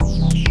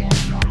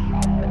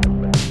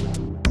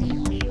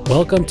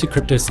Welcome to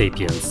Crypto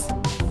Sapiens,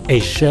 a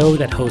show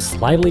that hosts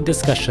lively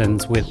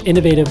discussions with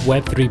innovative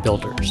Web3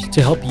 builders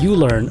to help you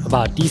learn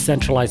about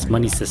decentralized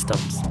money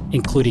systems,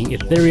 including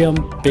Ethereum,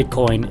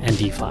 Bitcoin, and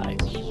DeFi.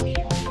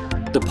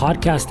 The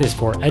podcast is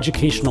for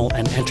educational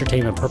and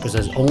entertainment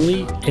purposes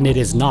only, and it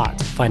is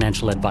not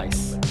financial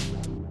advice.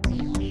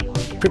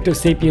 Crypto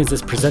Sapiens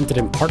is presented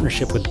in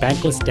partnership with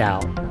Bankless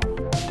DAO,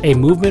 a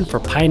movement for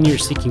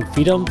pioneers seeking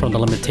freedom from the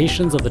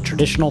limitations of the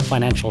traditional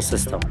financial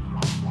system.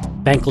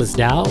 Bankless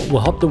DAO will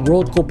help the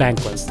world go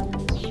bankless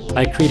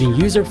by creating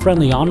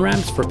user-friendly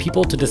on-ramps for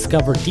people to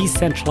discover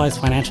decentralized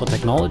financial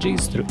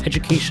technologies through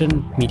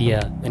education,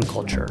 media, and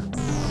culture.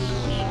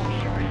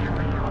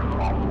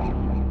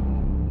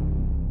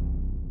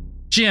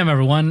 GM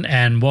everyone,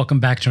 and welcome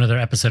back to another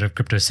episode of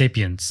Crypto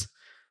Sapiens.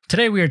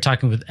 Today we are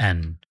talking with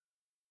N,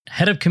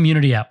 head of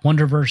community at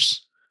Wonderverse,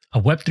 a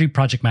Web3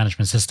 project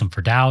management system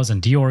for DAOs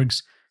and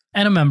DORGs,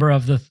 and a member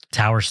of the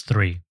Towers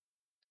 3,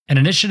 an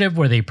initiative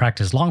where they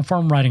practice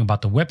long-form writing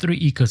about the Web3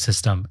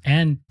 ecosystem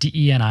and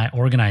DE&I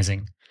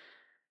organizing.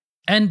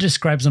 N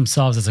describes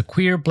themselves as a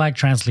queer Black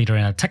trans leader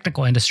in a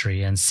technical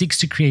industry and seeks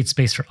to create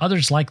space for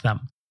others like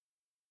them.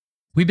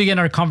 We begin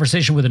our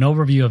conversation with an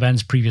overview of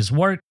N's previous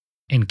work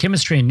in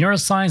chemistry and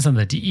neuroscience and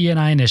the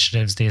DE&I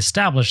initiatives they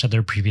established at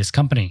their previous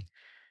company.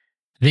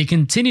 They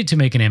continue to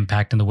make an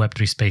impact in the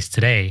Web3 space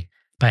today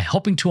by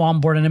helping to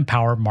onboard and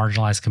empower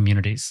marginalized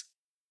communities.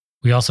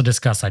 We also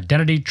discuss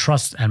identity,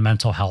 trust, and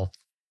mental health.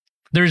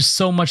 There is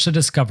so much to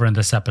discover in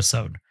this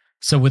episode.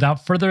 So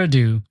without further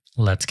ado,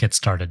 let's get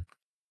started.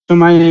 So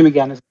my name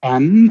again is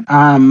N.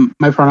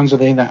 My pronouns are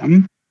they,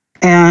 them.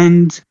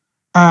 And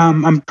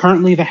I'm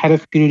currently the head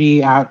of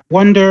community at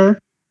Wonderverse.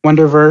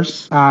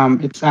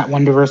 It's at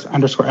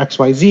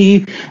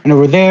Wonderverse_XYZ. And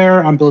over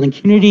there, I'm building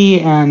community,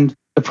 and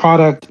the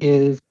product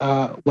is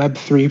a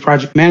Web3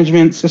 project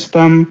management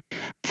system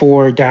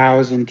for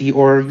DAOs and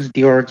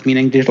DORGs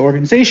meaning digital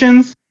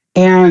organizations.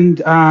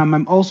 And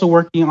I'm also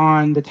working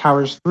on the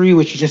Towers 3,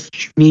 which is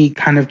just me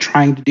kind of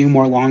trying to do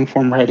more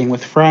long-form writing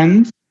with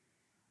friends,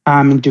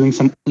 and doing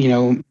some,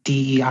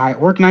 DEI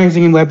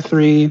organizing in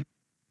Web3.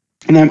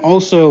 And I'm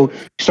also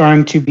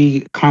starting to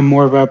become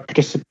more of a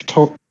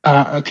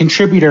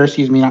contributor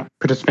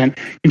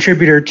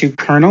to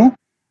Kernel,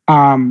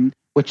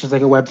 which is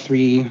like a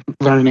Web3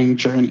 learning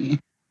journey.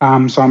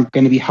 So I'm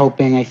going to be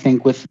helping, I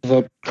think, with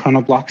the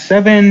Kernel Block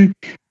 7,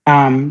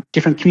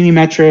 different community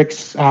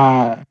metrics,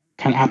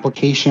 kind of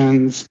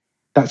applications,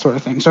 that sort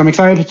of thing. So I'm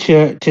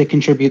excited to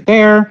contribute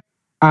there.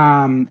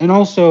 And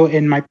also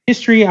in my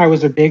history, I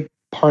was a big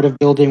part of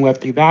building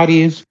Web3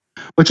 Baddies,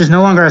 which is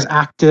no longer as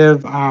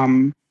active.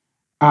 I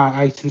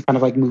since kind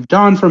of like moved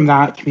on from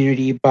that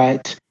community,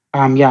 but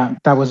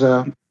that was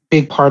a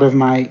big part of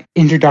my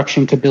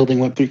introduction to building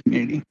Web3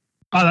 community.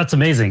 Oh, that's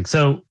amazing.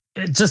 So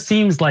it just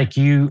seems like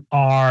you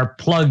are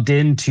plugged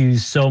into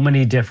so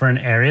many different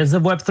areas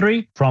of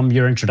Web3. From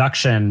your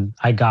introduction,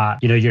 I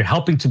got, you're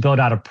helping to build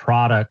out a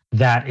product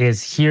that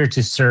is here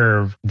to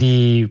serve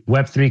the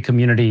Web3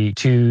 community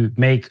to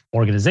make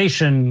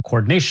organization,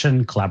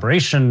 coordination,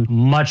 collaboration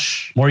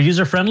much more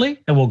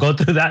user-friendly. And we'll go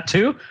through that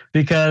too,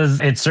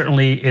 because it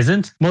certainly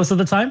isn't most of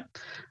the time.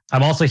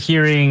 I'm also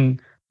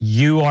hearing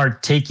you are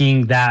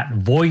taking that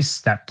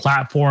voice, that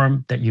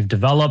platform that you've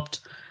developed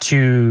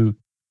to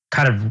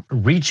kind of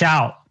reach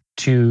out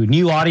to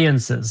new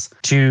audiences,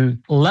 to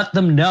let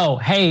them know,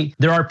 hey,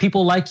 there are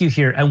people like you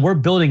here, and we're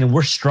building and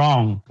we're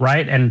strong,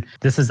 right? And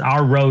this is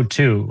our road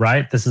too,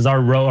 right? This is our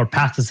road or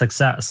path to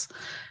success.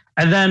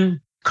 And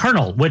then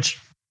Kernel, which,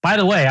 by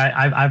the way,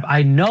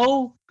 I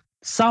know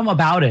some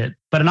about it,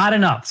 but not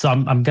enough. So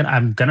I'm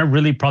gonna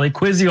really probably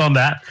quiz you on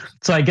that,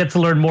 so I get to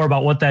learn more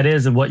about what that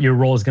is and what your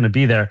role is going to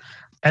be there.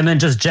 And then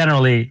just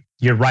generally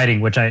your writing,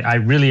 which I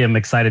really am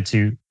excited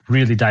to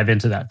really dive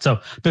into that.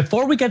 So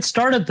before we get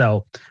started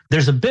though,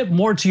 there's a bit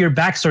more to your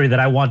backstory that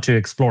I want to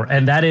explore,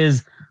 and that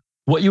is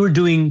what you were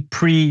doing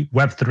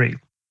pre-Web3.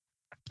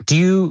 Do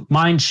you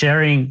mind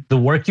sharing the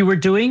work you were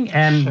doing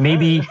and Sure.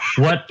 Maybe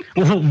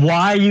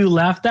why you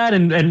left that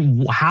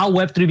and how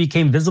Web3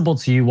 became visible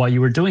to you while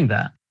you were doing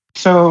that?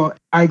 So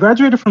I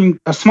graduated from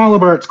a small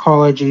liberal arts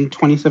college in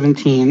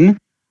 2017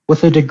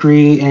 with a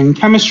degree in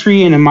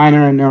chemistry and a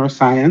minor in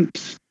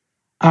neuroscience.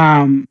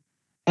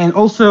 And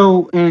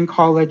also in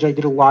college, I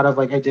did a lot of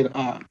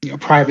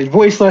private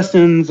voice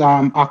lessons,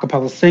 a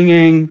cappella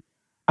singing,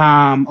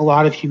 a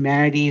lot of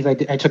humanities. I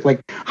took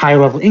like higher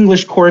level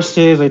English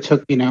courses. I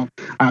took,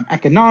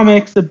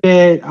 economics a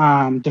bit,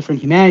 different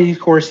humanities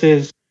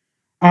courses.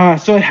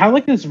 So I had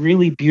like this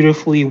really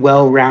beautifully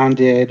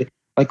well-rounded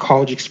like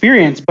college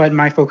experience, but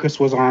my focus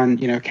was on,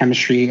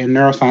 chemistry and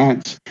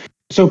neuroscience.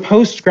 So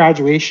post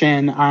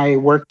graduation, I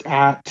worked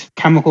at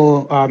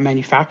chemical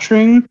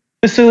manufacturing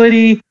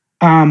facility,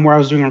 where I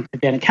was doing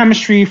organic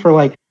chemistry for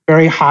like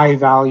very high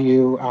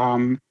value,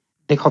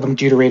 they call them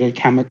deuterated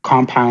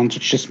compounds,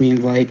 which just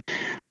means like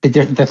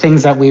the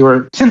things that we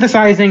were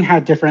synthesizing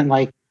had different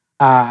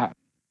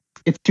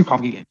it's too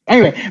complicated.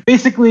 Anyway,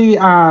 basically,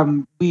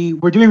 we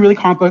were doing really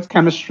complex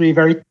chemistry,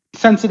 very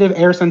sensitive,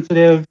 air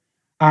sensitive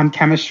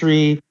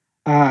chemistry,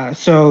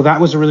 So that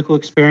was a really cool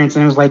experience.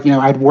 And it was like,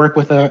 I'd work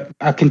with a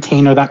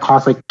container that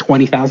cost like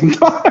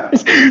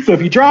 $20,000. So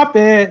if you drop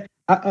it,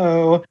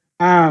 uh-oh.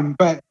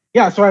 But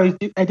yeah, so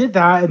I did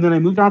that. And then I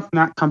moved on from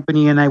that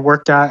company and I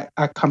worked at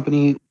a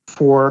company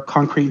for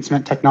concrete and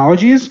cement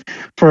technologies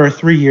for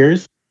 3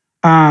 years.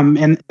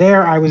 And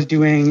there I was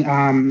doing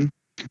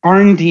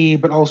R&D,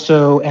 but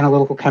also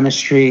analytical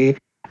chemistry.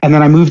 And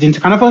then I moved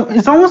into kind of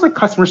it's almost like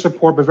customer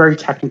support, but very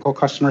technical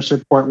customer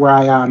support, where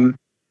I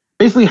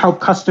basically help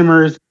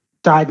customers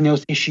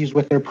diagnose issues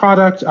with their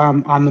product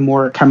on the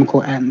more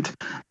chemical end.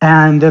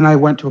 And then I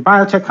went to a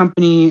biotech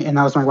company, and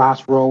that was my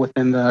last role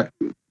within the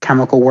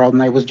chemical world.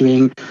 And I was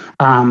doing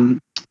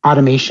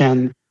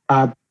automation,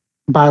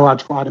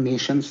 biological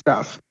automation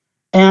stuff.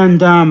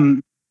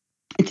 And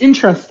it's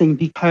interesting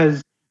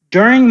because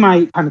during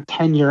my kind of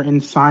tenure in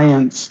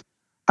science,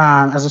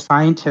 as a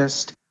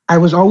scientist, I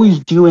was always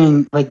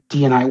doing like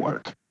D&I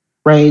work,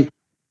 right?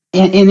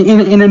 And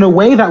in a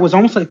way that was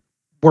almost like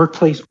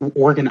workplace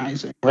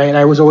organizing, right?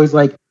 I was always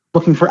like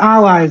looking for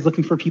allies,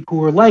 looking for people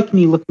who were like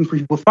me, looking for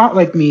people who thought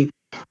like me.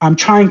 I'm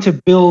trying to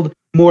build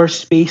more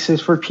spaces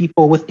for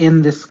people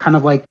within this kind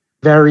of like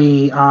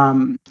very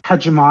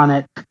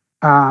hegemonic,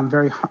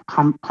 very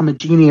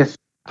homogeneous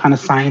kind of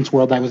science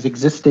world I was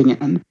existing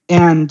in.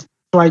 And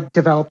so I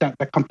developed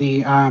the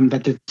company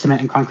that did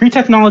cement and concrete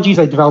technologies.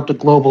 I developed a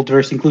global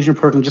diversity inclusion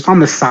program just on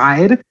the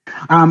side.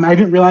 I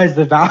didn't realize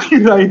the value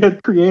that I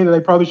had created. I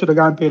probably should have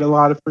gotten paid a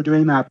lot for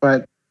doing that.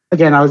 But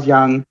again, I was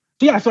young.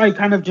 So yeah, so I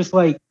kind of just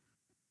like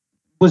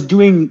was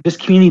doing this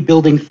community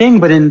building thing.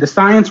 But in the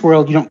science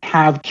world, you don't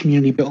have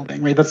community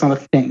building, right? That's not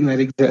a thing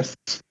that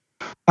exists.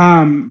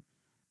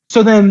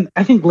 So then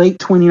I think late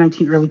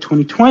 2019, early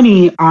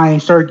 2020, I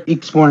started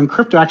exploring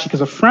crypto actually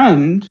because a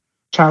friend,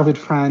 childhood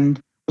friend,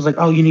 was like,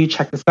 "Oh, you need to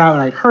check this out."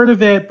 And I'd heard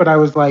of it, but I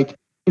was like,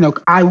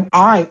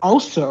 I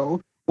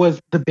also was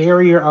the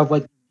barrier of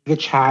like the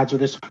chads or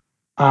this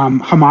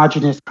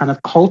homogenous kind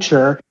of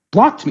culture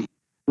blocked me,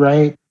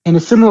 right? In a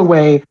similar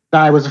way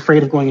that I was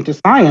afraid of going into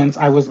science,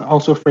 I was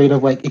also afraid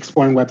of like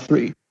exploring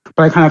Web3.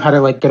 But I kind of had to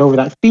like get over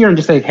that fear and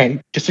just say,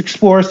 hey, just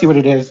explore, see what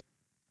it is.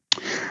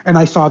 And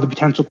I saw the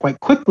potential quite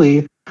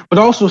quickly, but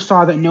also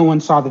saw that no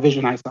one saw the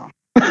vision I saw.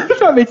 If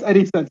that makes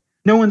any sense.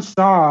 No one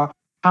saw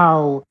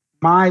how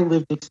my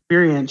lived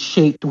experience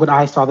shaped what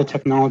I saw the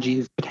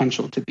technology's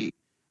potential to be.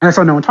 And I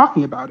saw no one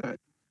talking about it.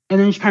 And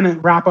then to kind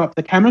of wrap up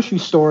the chemistry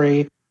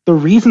story, the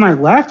reason I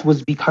left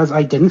was because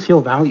I didn't feel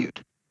valued,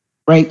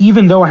 right?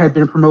 Even though I had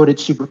been promoted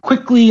super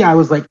quickly, I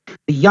was like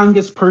the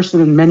youngest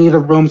person in many of the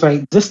rooms I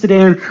existed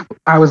in.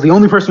 I was the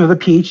only person with a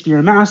PhD or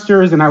a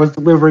master's, and I was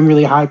delivering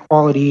really high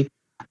quality,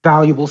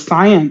 valuable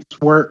science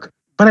work,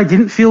 but I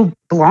didn't feel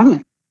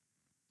belonging.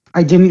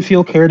 I didn't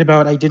feel cared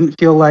about. I didn't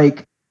feel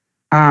like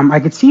I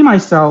could see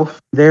myself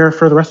there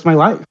for the rest of my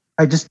life.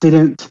 I just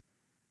didn't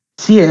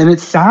see it. And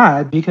it's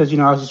sad because,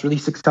 I was this really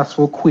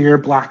successful queer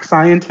Black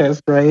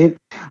scientist, right?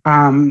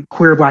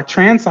 Queer Black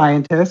trans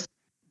scientist.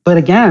 But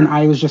again,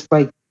 I was just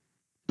like,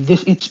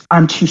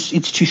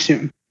 it's too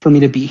soon for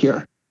me to be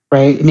here,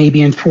 right?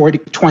 Maybe in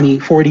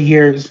 40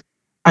 years,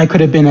 I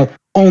could have been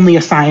only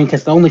a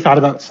scientist, only thought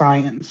about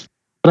science.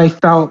 But I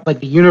felt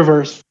like the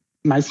universe,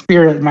 my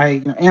spirit,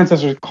 my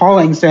ancestors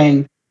calling,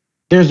 saying,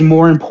 there's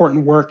more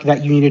important work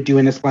that you need to do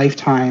in this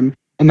lifetime.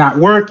 And that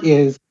work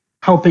is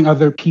helping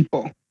other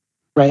people,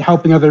 right?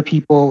 Helping other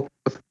people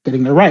with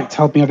getting their rights,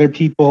 helping other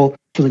people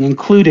feeling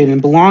included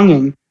and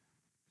belonging.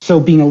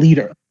 So being a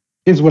leader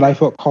is what I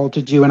felt called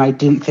to do. And I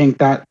didn't think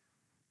that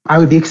I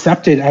would be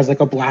accepted as like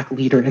a Black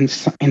leader in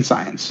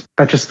science.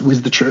 That just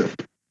was the truth.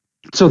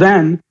 So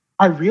then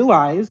I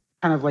realized,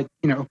 kind of like,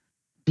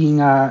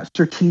 being a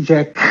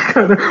strategic,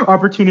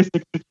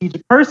 opportunistic,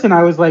 strategic person,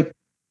 I was like,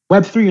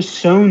 Web3 is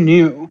so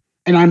new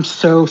and I'm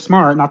so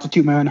smart, not to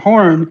toot my own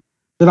horn,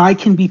 that I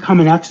can become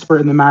an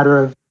expert in the matter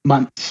of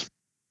months.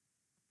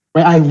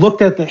 Right? I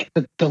looked at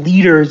the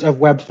leaders of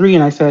Web3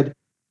 and I said,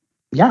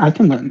 yeah, I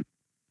can learn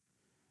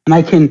and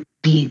I can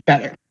be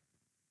better.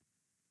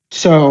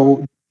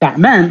 So that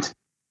meant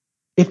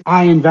if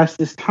I invest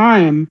this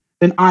time,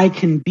 then I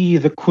can be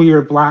the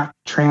queer Black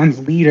trans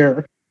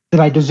leader that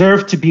I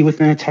deserve to be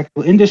within a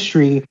technical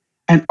industry,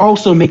 and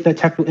also make that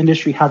technical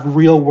industry have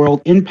real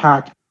world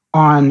impact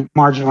on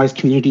marginalized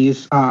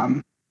communities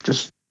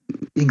just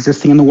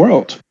existing in the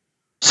world.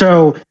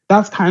 So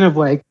that's kind of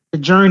like the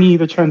journey,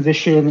 the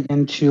transition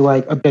into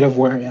like a bit of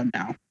where I am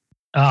now.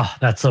 Oh,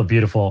 that's so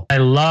beautiful. I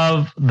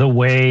love the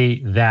way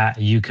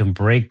that you can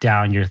break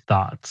down your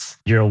thoughts.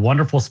 You're a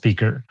wonderful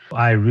speaker.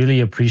 I really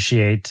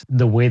appreciate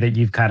the way that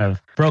you've kind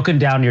of broken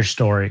down your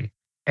story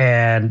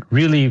and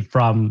really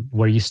from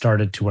where you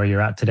started to where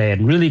you're at today,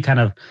 and really kind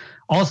of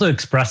also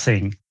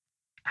expressing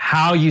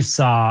how you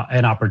saw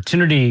an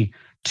opportunity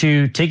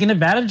to taking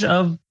advantage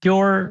of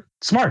your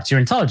smarts, your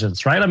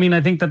intelligence, right? I mean,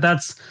 I think that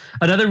that's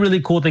another really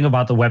cool thing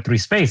about the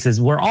Web3 space is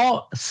we're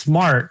all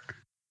smart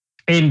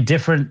in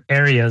different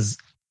areas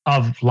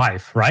of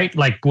life, right?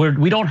 Like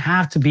we don't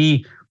have to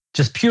be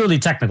just purely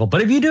technical.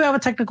 But if you do have a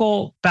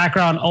technical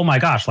background, oh my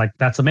gosh, like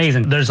that's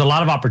amazing. There's a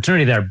lot of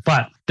opportunity there,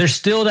 but there's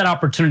still that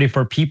opportunity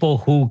for people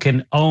who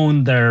can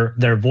own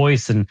their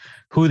voice and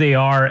who they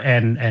are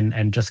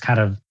and just kind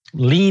of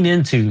lean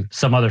into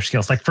some other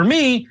skills. Like for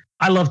me,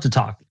 I love to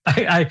talk.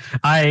 I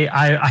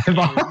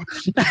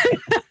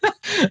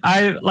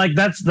like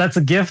that's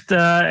a gift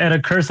and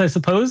a curse, I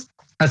suppose.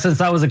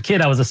 Since I was a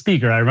kid, I was a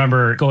speaker. I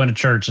remember going to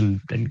church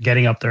and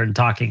getting up there and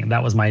talking, and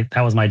that was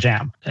my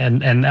jam.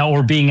 And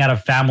or being at a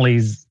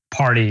family's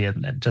party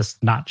and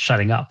just not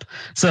shutting up.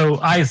 So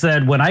I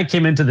said, when I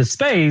came into the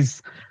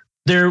space,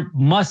 there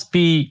must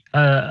be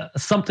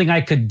something I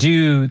could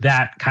do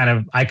that kind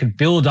of I could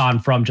build on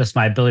from just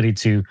my ability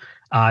to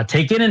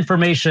take in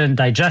information,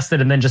 digest it,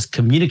 and then just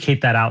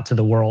communicate that out to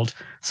the world,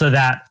 so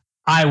that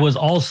I was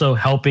also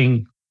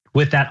helping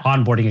with that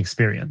onboarding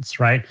experience,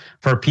 right?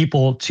 For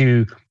people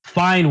to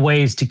find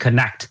ways to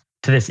connect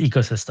to this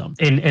ecosystem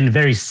in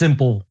very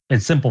simple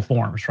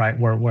forms, right?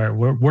 Where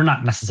we're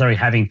not necessarily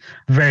having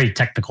very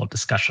technical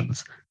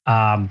discussions,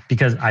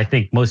 because I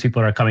think most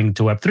people that are coming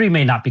to Web3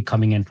 may not be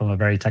coming in from a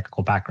very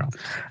technical background.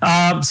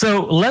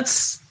 So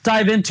let's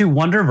dive into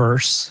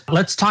Wonderverse.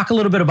 Let's talk a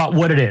little bit about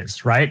what it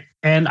is, right?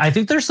 And I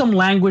think there's some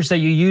language that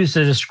you use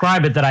to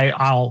describe it that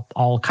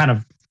I'll kind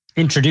of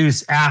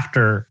introduce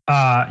after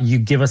you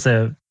give us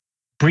a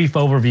brief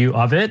overview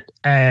of it,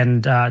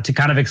 and to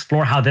kind of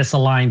explore how this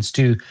aligns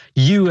to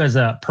you as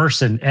a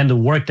person and the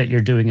work that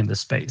you're doing in this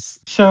space.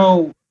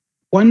 So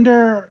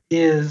Wonder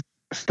is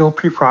still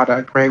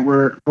pre-product, right?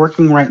 We're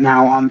working right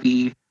now on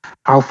the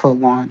alpha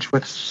launch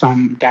with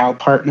some DAO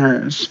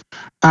partners.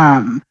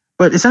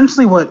 But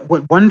essentially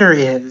what Wonder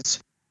is,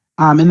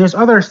 and there's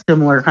other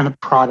similar kind of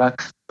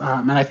products,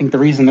 and I think the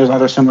reason there's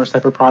other similar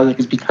type of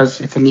product is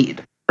because it's a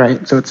need,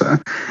 right? So it's a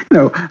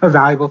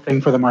valuable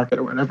thing for the market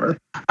or whatever.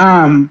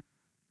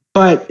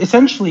 But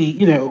essentially,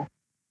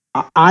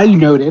 I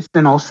noticed,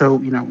 and also,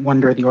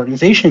 Wonder, the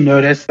organization,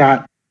 noticed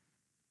that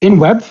in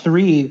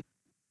Web3,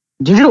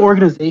 digital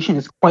organization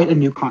is quite a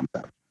new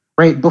concept,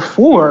 right?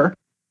 Before,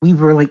 we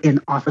were like in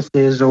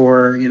offices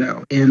or, in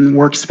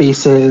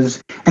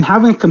workspaces, and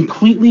having a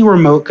completely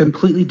remote,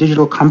 completely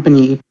digital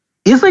company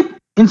is like,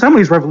 in some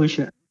ways,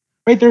 revolutionary,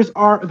 right? There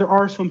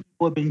are some people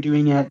who have been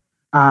doing it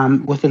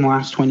within the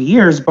last 20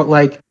 years, but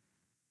like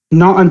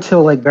not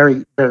until like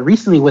very, very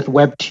recently with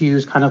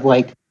Web2's kind of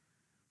like,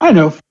 I don't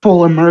know,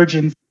 full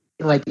emergence,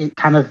 like it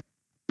kind of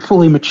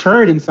fully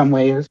matured in some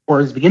ways,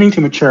 or is beginning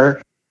to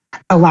mature,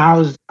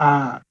 allows,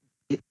 the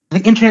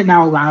internet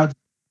now allows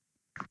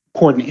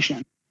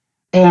coordination.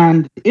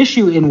 And the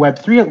issue in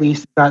Web3, at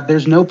least, is that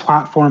there's no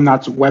platform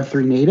that's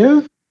Web3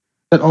 native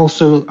that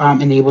also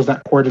enables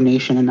that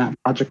coordination and that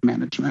project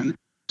management.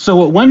 So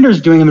what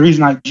Wonder's doing, and the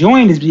reason I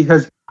joined, is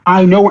because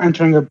I know we're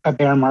entering a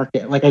bear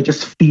market. Like I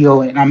just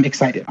feel it, and I'm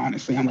excited,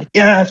 honestly. I'm like,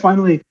 yes,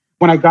 finally.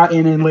 When I got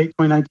in late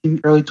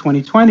 2019, early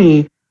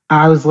 2020,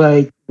 I was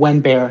like,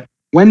 when bear,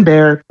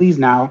 please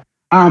now,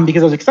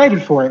 because I was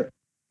excited for it.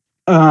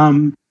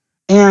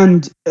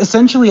 And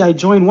essentially, I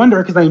joined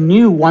Wonder because I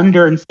knew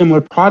Wonder and similar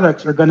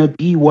products are going to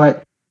be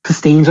what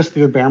sustains us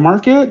through the bear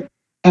market,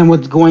 and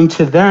what's going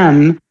to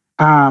then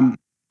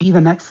be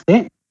the next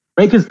thing,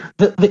 right? Because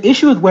the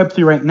issue with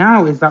Web3 right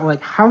now is that, like,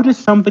 how does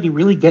somebody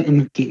really get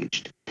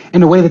engaged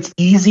in a way that's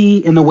easy,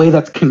 in a way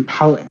that's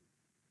compelling?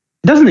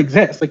 It doesn't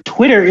exist. Like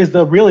Twitter is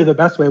really the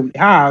best way we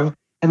have,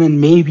 and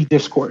then maybe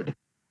Discord.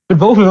 But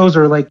both of those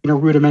are like,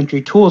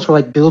 rudimentary tools for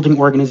like building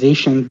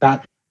organizations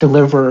that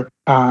deliver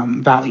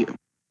value.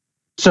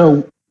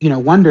 So,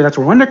 Wonder, that's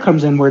where Wonder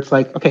comes in, where it's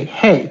like, okay,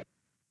 hey,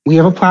 we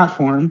have a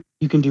platform.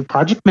 You can do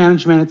project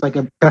management. It's like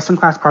a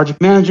best-in-class project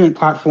management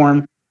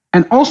platform.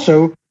 And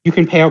also, you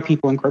can pay out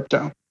people in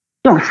crypto. You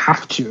don't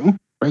have to,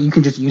 right? You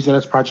can just use it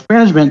as project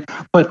management,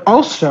 but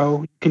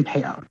also you can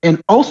pay out.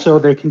 And also,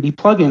 there can be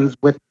plugins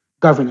with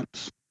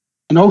governance.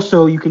 And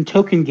also you can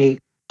token gate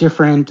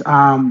different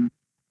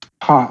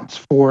pods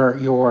for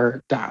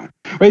your DAO,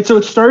 right? So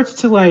it starts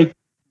to like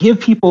give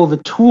people the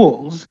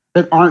tools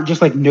that aren't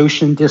just like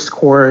Notion,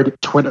 Discord,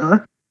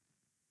 Twitter,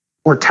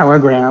 or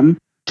Telegram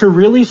to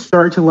really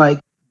start to like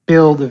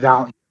build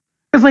value.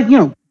 It's like,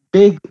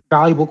 big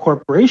valuable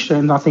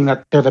corporations, not saying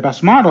that they're the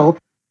best model,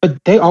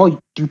 but they all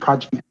do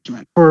project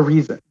management for a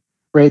reason,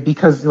 right?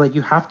 Because like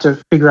you have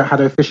to figure out how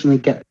to efficiently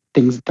get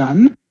things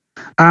done.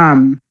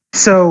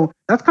 So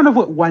that's kind of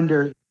what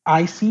Wonder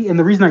I see. And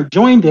the reason I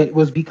joined it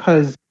was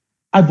because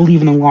I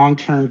believe in the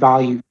long-term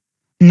value,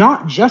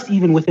 not just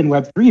even within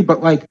Web3,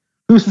 but like,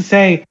 who's to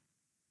say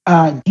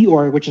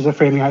Dior, which is a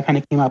framing I kind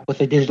of came up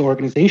with, a digital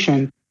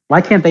organization, why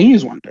can't they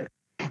use Wonder?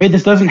 Right?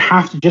 This doesn't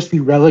have to just be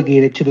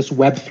relegated to this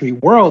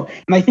Web3 world.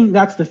 And I think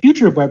that's the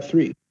future of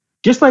Web3.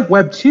 Just like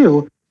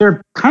Web2, there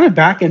are kind of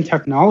back-end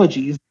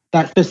technologies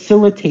that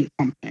facilitate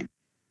something.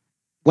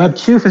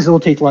 Web2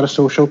 facilitates a lot of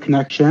social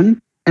connection,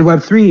 and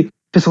Web3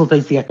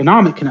 facilitates the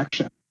economic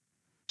connection.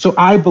 So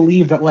I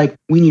believe that like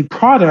we need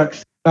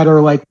products that are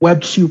like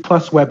Web2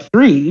 plus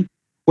Web3,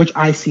 which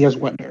I see as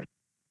Wonder,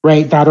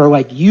 right? That are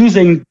like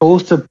using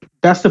both the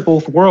best of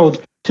both worlds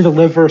to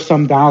deliver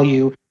some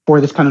value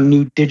for this kind of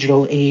new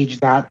digital age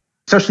that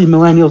especially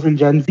millennials and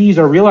Gen Zs,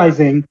 are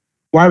realizing,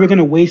 why are we going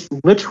to waste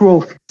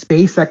literal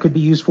space that could be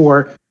used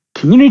for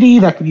community,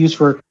 that could be used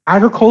for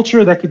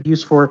agriculture, that could be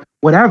used for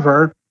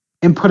whatever,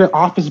 and put an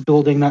office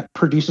building that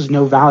produces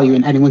no value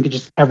and everyone can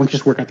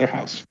just work at their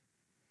house.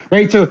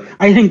 Right. So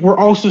I think we're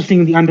also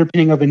seeing the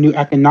underpinning of a new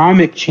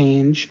economic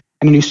change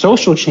and a new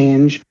social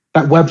change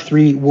that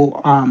Web3 will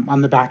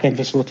on the back end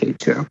facilitate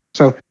too.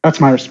 So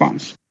that's my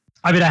response.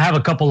 I mean, I have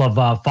a couple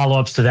of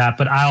follow-ups to that,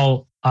 but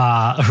I'll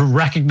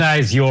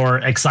recognize your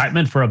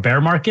excitement for a bear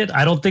market.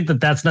 I don't think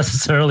that that's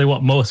necessarily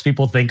what most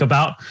people think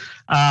about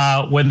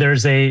when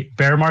there's a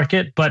bear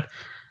market. But,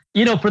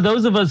 you know, for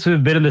those of us who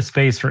have been in this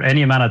space for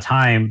any amount of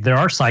time, there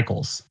are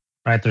cycles,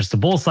 right? There's the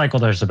bull cycle,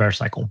 there's the bear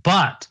cycle,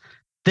 but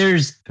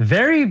there's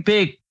very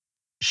big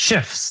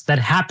shifts that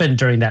happen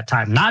during that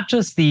time, not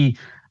just the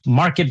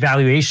market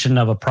valuation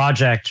of a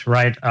project,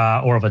 right,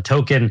 or of a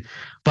token,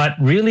 but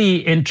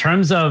really in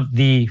terms of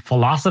the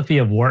philosophy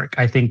of work,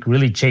 I think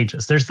really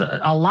changes. There's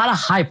a lot of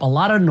hype, a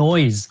lot of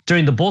noise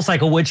during the bull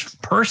cycle, which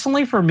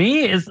personally for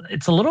me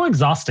it's a little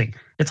exhausting.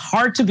 It's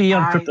hard to be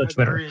on crypto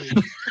Twitter.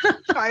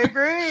 I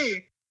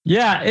agree.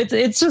 Yeah,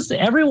 it's just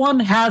everyone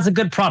has a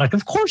good product.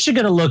 Of course, you're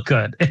going to look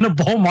good in a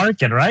bull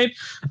market, right?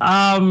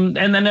 And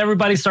then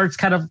everybody starts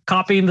kind of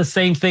copying the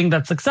same thing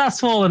that's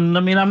successful. And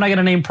I mean, I'm not going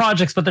to name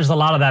projects, but there's a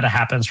lot of that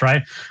happens,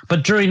 right?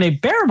 But during a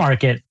bear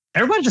market,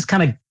 everybody just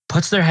kind of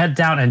puts their head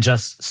down and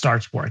just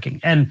starts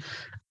working. And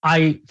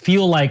I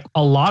feel like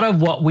a lot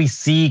of what we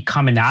see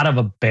coming out of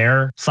a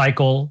bear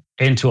cycle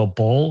into a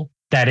bull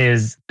that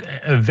is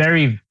a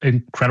very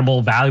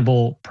incredible,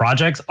 valuable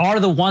projects are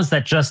the ones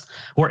that just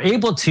were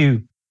able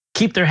to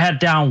keep their head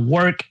down,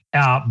 work,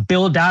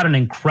 build out an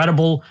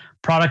incredible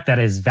product that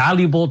is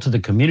valuable to the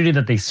community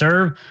that they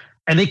serve.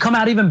 And they come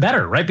out even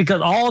better, right? Because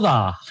all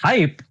the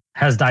hype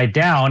has died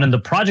down and the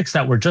projects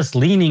that were just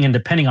leaning and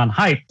depending on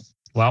hype,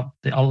 well,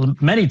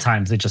 many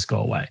times they just go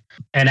away.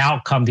 And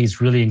out come these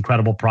really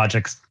incredible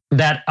projects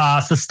that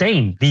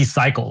sustain these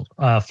cycle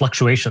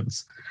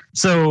fluctuations.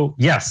 So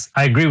yes,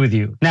 I agree with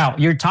you. Now,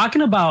 you're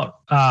talking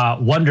about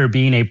Wonder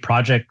being a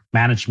project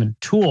management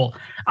tool.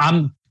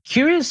 I'm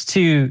curious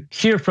to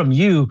hear from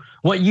you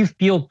what you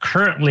feel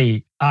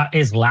currently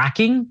is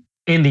lacking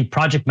in the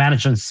project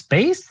management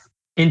space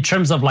in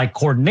terms of like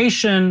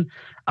coordination,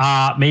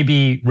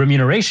 maybe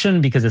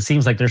remuneration, because it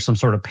seems like there's some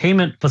sort of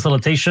payment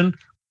facilitation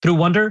through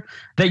Wonder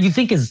that you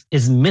think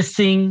is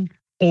missing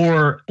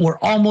or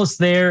almost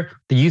there,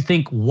 that you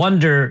think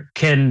Wonder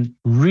can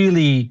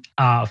really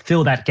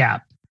fill that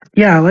gap?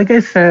 Yeah, like I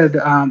said,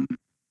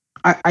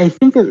 I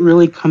think it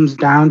really comes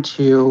down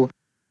to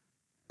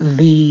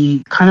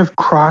the kind of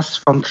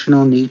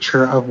cross-functional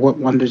nature of what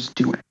Wonder's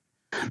doing.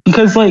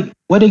 Because like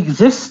what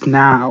exists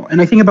now,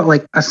 and I think about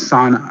like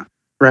Asana,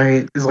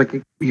 right? Is like,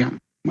 you know,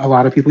 a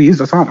lot of people use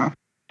Asana,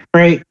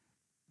 right?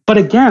 But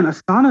again,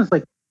 Asana is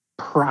like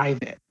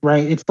private,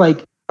 right? It's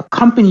like a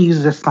company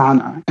uses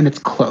Asana and it's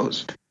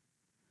closed.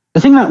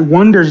 The thing that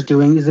Wonder's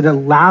doing is it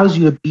allows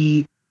you to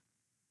be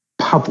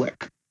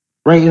public,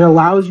 right? It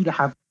allows you to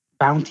have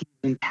bounties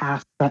and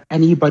tasks that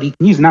anybody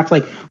can use. And that's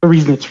like the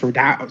reason it's for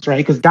DAOs, right?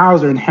 Because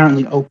DAOs are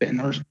inherently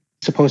open or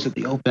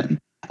supposedly open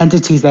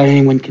entities that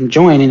anyone can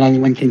join and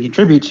anyone can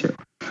contribute to.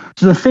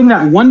 So the thing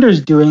that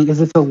Wonder's doing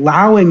is it's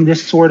allowing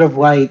this sort of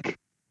like,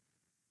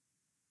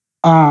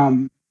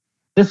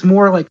 this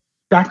more like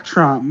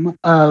spectrum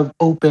of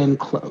open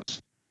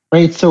close,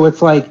 right? So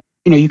it's like,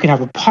 you know, you can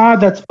have a pod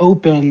that's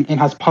open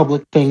and has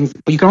public things,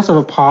 but you can also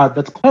have a pod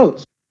that's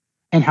closed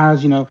and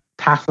has, you know,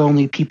 tasks that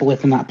only people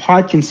within that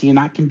pod can see, and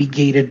that can be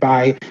gated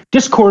by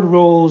Discord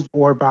rules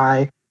or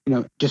by, you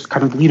know, just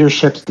kind of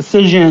leadership's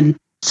decision.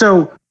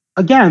 So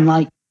again,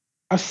 like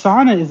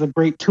Asana is a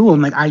great tool,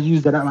 and like I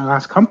used it at my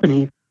last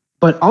company,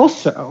 but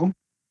also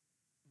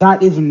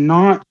that is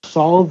not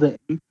solving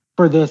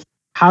for this.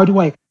 How do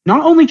I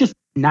not only just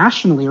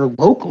nationally or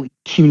locally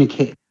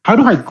communicate? How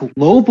do I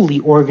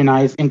globally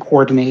organize and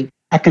coordinate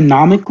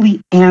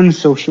economically and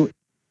socially?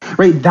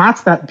 Right?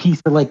 That's that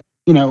piece of like,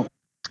 you know,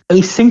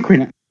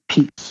 asynchronous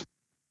piece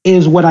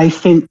is what I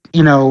think,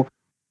 you know,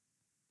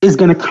 is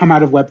going to come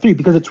out of Web3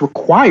 because it's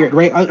required,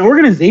 right? An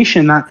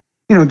organization that,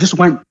 you know, just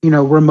went, you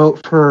know,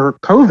 remote for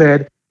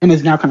COVID and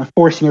is now kind of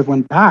forcing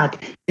everyone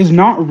back is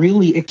not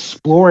really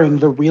exploring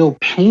the real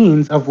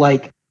pains of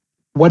like,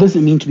 what does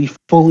it mean to be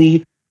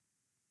fully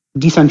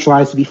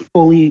decentralized, to be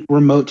fully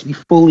remote, to be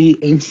fully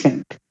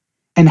async?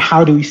 And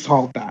how do we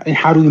solve that? And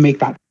how do we make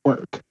that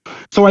work?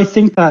 So I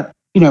think that,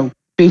 you know,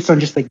 based on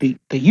just like the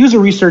user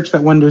research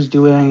that Wonder's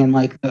doing and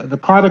like the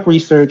product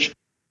research,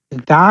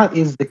 that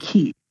is the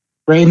key,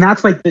 right? And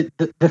that's like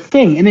the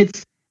thing. And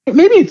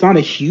maybe it's not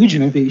a huge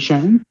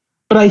innovation,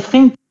 but I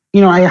think,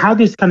 you know, I have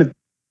this kind of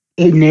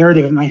a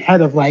narrative in my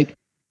head of like,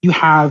 you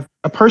have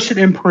a person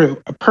in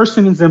Peru, a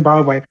person in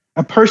Zimbabwe,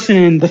 a person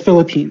in the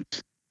Philippines,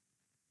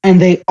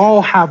 and they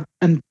all have,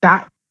 and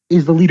that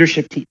is the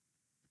leadership team.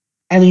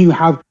 And then you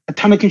have a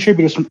ton of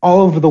contributors from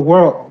all over the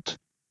world.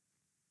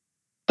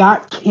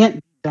 That can't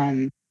be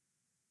done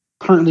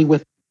currently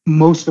with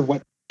most of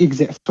what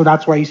exists. So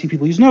that's why you see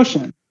people use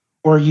Notion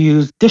or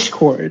use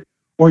Discord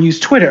or use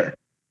Twitter,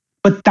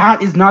 but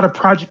that is not a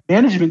project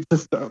management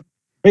system,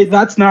 right?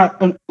 That's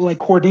not a, like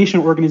coordination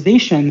or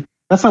organization.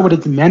 That's not what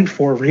it's meant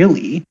for,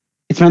 really.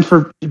 It's meant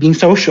for being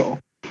social.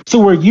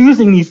 So we're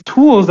using these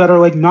tools that are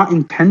like not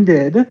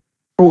intended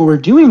for what we're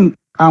doing,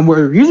 what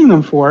we're using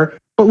them for,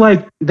 but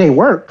like they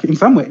work in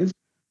some ways.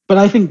 But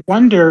I think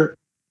Wonder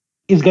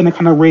is going to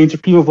kind of range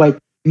of people of like,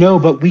 no,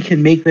 but we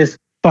can make this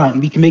fun.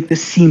 We can make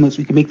this seamless.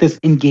 We can make this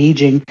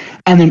engaging.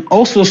 And then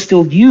also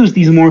still use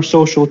these more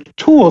social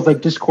tools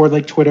like Discord,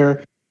 like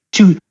Twitter,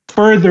 to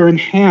further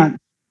enhance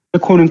the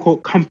quote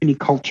unquote company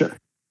culture.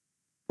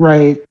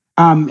 Right.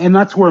 And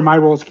that's where my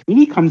role as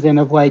community comes in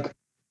of like,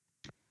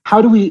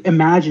 how do we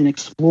imagine,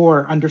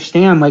 explore,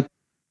 understand like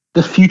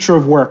the future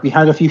of work? We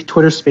had a few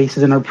Twitter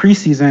spaces in our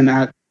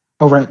preseason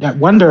over at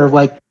Wonder of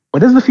like,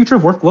 what does the future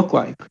of work look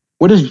like?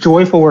 What does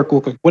joyful work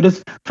look like? What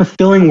does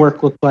fulfilling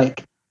work look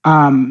like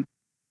in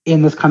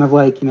this kind of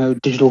like,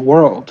 digital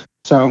world?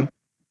 So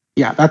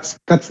yeah, that's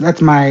kind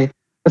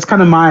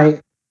of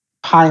my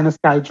pie in the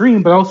sky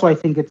dream, but also I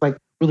think it's like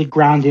really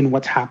grounded in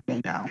what's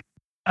happening now.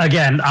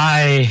 Again,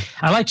 I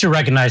like to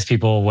recognize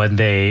people when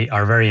they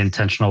are very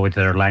intentional with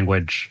their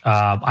language.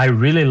 I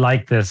really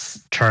like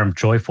this term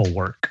joyful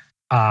work.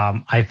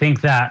 I think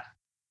that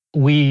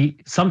we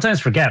sometimes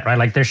forget, right?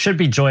 Like there should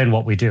be joy in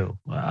what we do.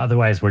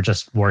 Otherwise, we're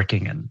just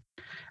working and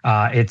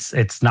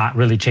it's not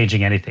really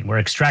changing anything. We're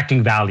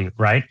extracting value,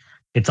 right?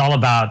 It's all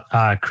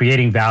about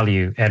creating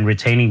value and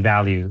retaining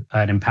value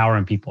and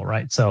empowering people,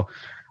 right? So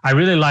I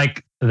really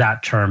like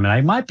that term, and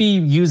I might be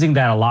using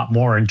that a lot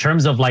more in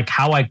terms of like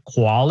how I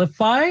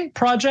qualify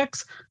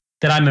projects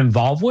that I'm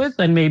involved with,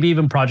 and maybe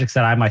even projects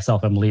that I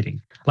myself am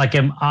leading. Like,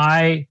 am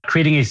I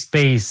creating a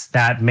space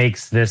that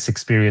makes this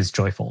experience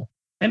joyful?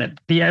 And if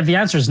the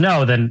answer is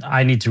no, then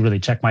I need to really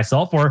check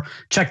myself or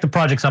check the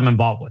projects I'm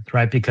involved with,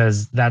 right?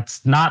 Because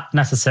that's not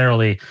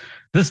necessarily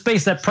the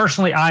space that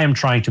personally I am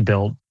trying to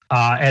build.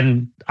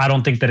 And I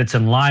don't think that it's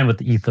in line with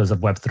the ethos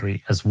of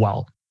Web3 as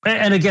well.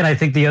 And again, I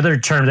think the other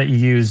term that you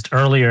used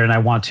earlier, and I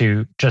want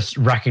to just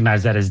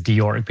recognize that as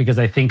deorg, because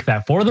I think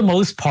that for the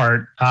most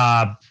part,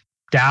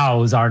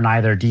 DAOs are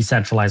neither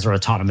decentralized or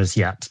autonomous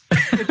yet.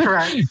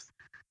 Correct.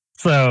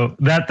 So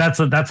that's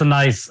a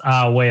nice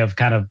way of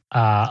kind of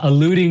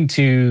alluding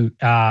to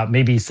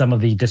maybe some of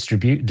the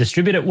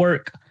distributed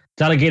work,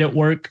 delegated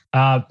work,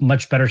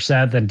 much better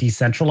said than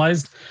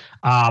decentralized.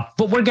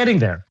 But we're getting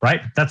there,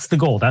 right? That's the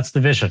goal. That's the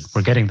vision.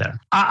 We're getting there.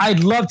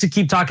 I'd love to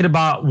keep talking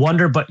about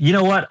Wonder, but you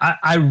know what?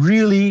 I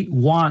really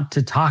want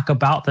to talk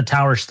about the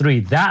Towers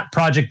 3. That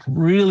project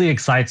really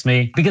excites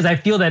me because I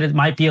feel that it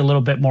might be a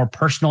little bit more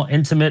personal,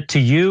 intimate to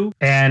you.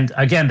 And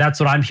again, that's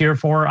what I'm here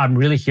for. I'm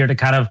really here to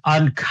kind of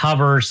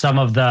uncover some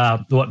of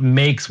what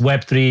makes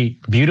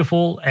Web3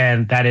 beautiful,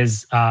 and that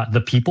is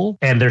the people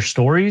and their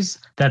stories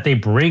that they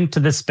bring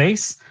to this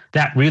space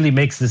that really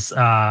makes this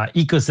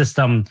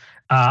ecosystem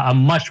a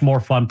much more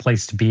fun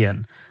place to be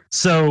in.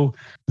 So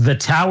the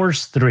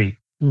Towers 3,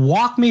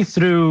 walk me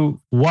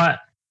through what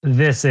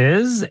this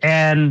is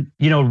and,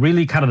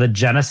 really kind of the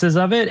genesis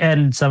of it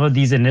and some of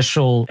these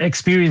initial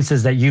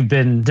experiences that you've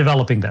been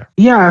developing there.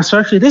 Yeah, so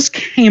actually this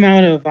came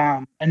out of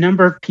a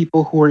number of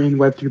people who were in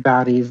Web3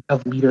 bodies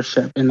of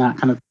leadership in that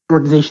kind of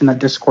organization, that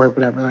Discord,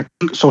 whatever, like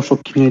social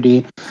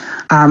community.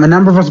 A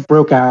number of us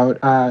broke out,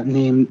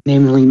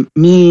 namely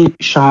me,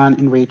 Sean,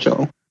 and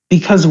Rachel.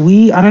 Because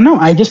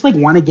I just like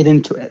want to get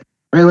into it,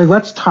 right? Like,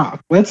 let's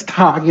talk, you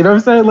know what I'm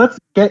saying? Let's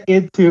get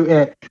into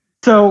it.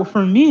 So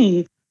for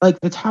me, like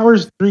the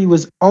Towers 3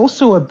 was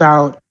also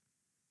about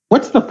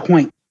what's the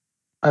point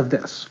of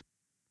this,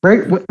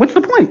 right? What's the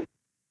point?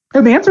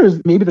 And the answer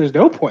is maybe there's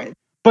no point,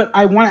 but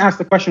I want to ask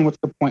the question, what's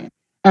the point?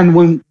 And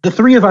when the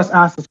three of us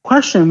asked this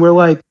question, we're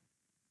like,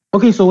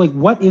 okay, so like,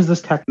 what is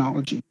this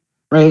technology,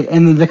 right?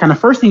 And the kind of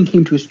first thing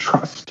came to is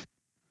trust.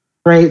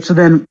 Right. So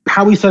then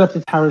how we set up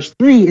the Towers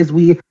 3 is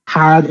we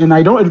had, and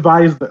I don't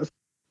advise this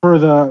for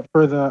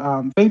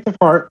the faint of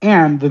heart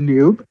and the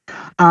noob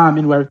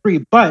in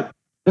Web3, but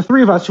the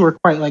three of us who are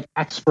quite like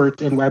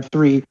experts in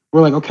Web3,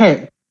 we're like,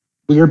 okay,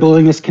 we are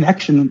building this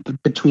connection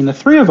between the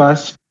three of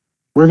us.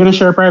 We're going to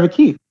share a private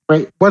key,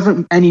 right?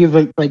 Wasn't any of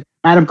the like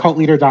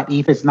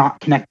AdamCultLeader.eth is not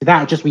connected to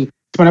that. Just we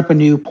spun up a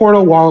new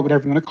portal, wallet,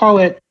 whatever you want to call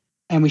it,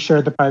 and we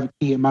shared the private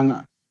key among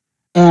us.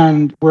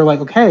 And we're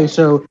like, okay,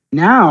 so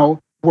now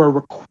we're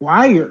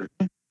required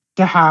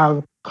to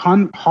have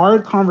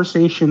hard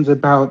conversations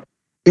about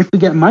if we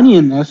get money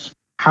in this,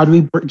 how do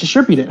we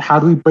distribute it? How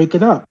do we break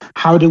it up?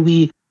 How do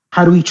we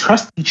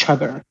trust each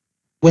other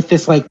with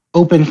this like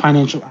open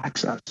financial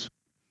access? So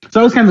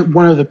that was kind of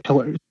one of the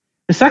pillars.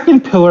 The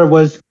second pillar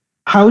was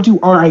how do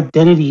our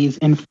identities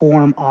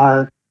inform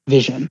our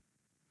vision?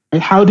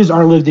 Right? How does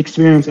our lived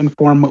experience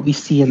inform what we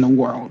see in the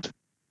world?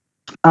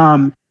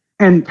 And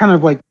kind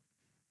of like,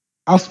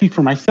 I'll speak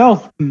for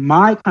myself.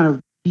 My kind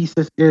of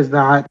thesis is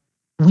that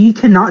we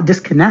cannot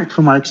disconnect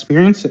from our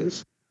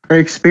experiences. Our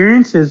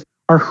experiences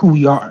are who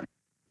we are.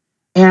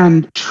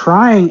 And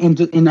trying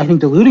and I think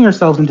deluding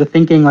ourselves into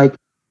thinking like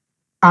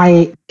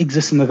I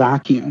exist in the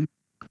vacuum,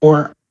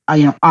 or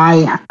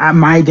my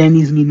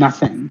identities mean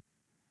nothing,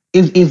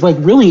 is like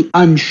really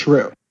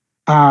untrue.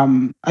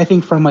 I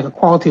think from like a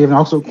qualitative and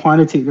also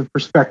quantitative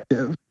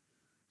perspective.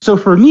 So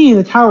for me,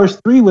 the Towers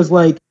 3 was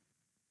like,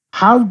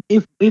 how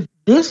if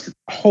this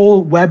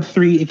whole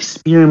Web3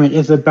 experiment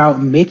is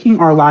about making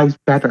our lives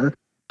better,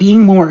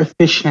 being more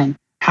efficient,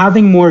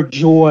 having more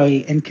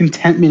joy and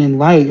contentment in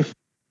life,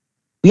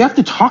 we have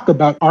to talk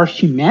about our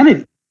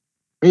humanity.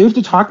 We have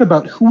to talk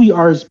about who we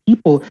are as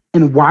people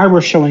and why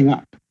we're showing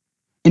up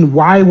and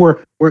why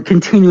we're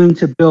continuing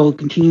to build,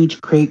 continuing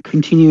to create,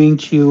 continuing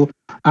to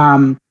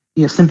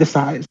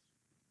synthesize,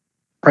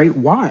 right?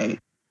 Why?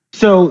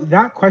 So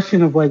that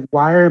question of like,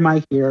 why am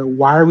I here?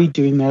 Why are we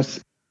doing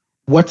this?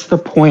 What's the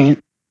point?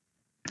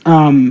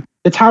 The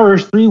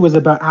Towers 3 was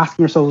about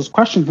asking ourselves those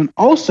questions and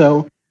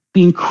also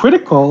being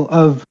critical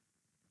of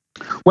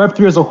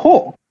Web3 as a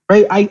whole,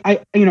 right?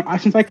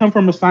 Since I come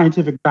from a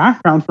scientific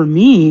background, for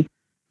me,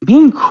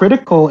 being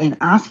critical and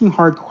asking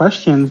hard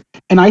questions,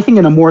 and I think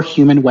in a more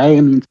human way.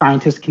 I mean,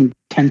 scientists can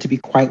tend to be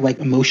quite like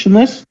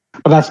emotionless,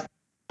 but that's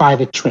by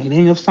the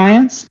training of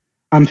science,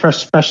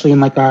 especially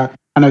in like a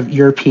kind of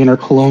European or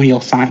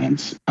colonial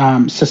science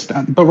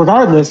system. But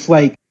regardless,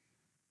 like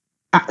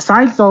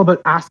science is all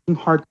about asking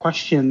hard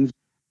questions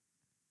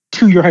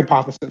to your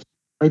hypothesis,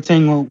 right?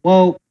 Saying,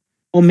 well,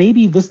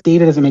 maybe this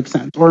data doesn't make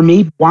sense, or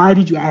maybe why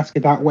did you ask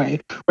it that way,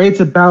 right? It's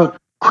about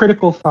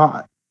critical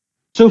thought.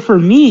 So for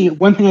me,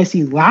 one thing I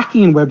see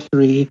lacking in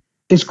Web3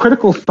 is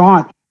critical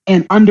thought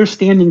and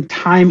understanding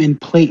time and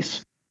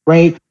place,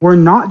 right? We're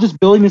not just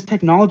building this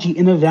technology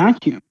in a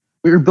vacuum.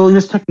 We're building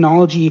this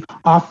technology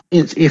off,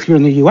 if you're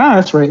in the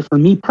US, right? For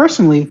me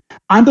personally,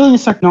 I'm building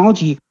this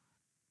technology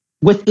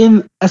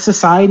within a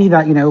society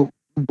that,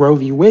 Roe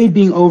v. Wade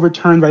being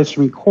overturned by the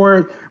Supreme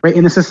Court, right?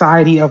 In a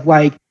society of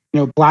like,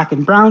 Black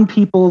and brown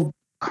people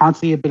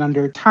constantly have been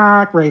under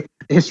attack, right?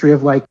 The history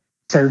of like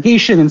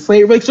segregation and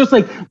slavery. It's just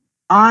like,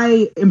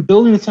 I am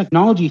building this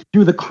technology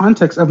through the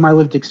context of my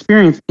lived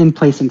experience in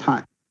place and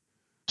time.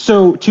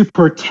 So to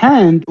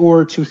pretend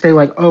or to say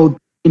like, oh,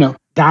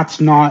 that's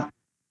not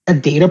a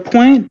data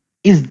point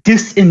is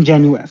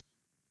disingenuous,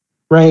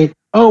 right?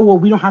 Oh, well,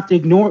 we don't have to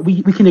ignore,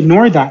 we can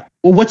ignore that.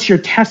 Well, what's your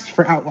test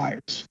for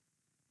outliers,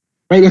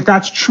 right? If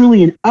that's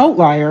truly an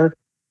outlier,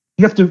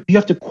 you have to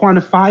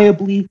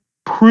quantifiably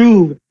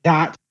prove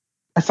that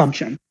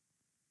assumption.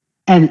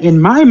 And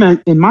in my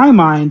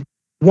mind,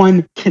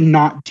 one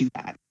cannot do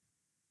that.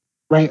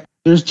 Right?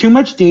 There's too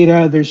much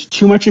data, there's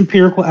too much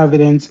empirical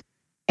evidence.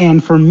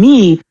 And for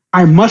me,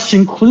 I must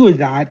include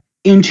that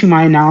into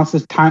my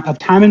analysis of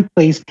time and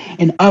place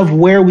and of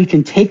where we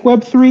can take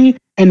Web3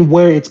 and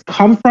where it's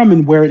come from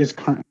and where it is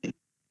currently.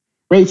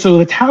 Right? So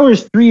the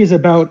Towers 3 is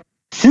about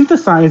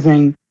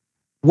synthesizing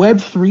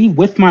Web3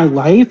 with my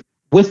life,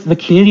 with the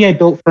community I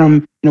built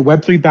from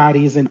Web3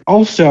 baddies, and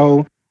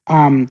also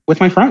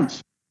with my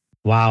friends.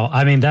 Wow.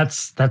 I mean,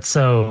 that's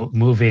so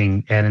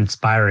moving and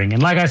inspiring.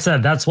 And like I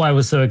said, that's why I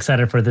was so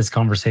excited for this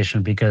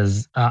conversation,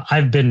 because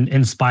I've been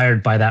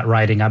inspired by that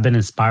writing. I've been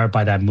inspired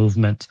by that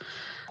movement.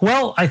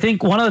 Well, I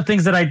think one of the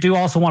things that I do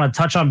also want to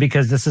touch on,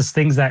 because this is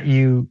things that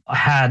you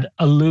had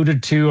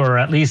alluded to, or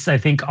at least I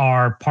think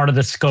are part of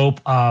the scope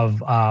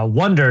of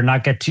Wonder,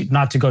 not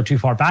to go too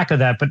far back of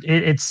that, but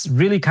it's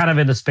really kind of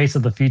in the space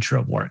of the future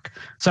of work.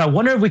 So I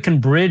wonder if we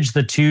can bridge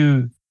the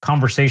two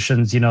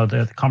conversations,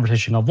 the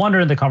conversation of Wonder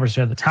and the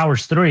conversation of the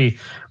Towers 3,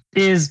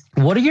 is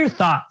what are your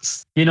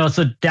thoughts? So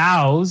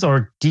DAOs,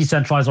 or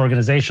decentralized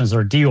organizations,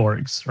 or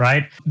DORGs,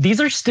 right? These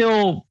are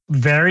still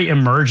very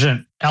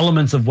emergent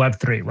elements of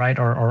Web3, right?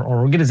 Or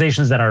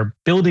organizations that are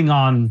building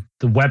on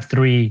the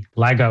Web3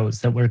 Legos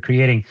that we're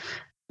creating.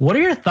 What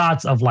are your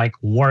thoughts of like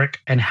work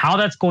and how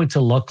that's going to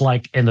look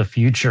like in the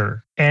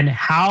future? And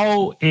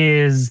how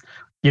is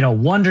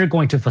Wonder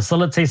going to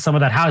facilitate some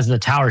of that? How is the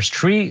Towers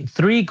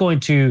 3 going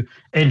to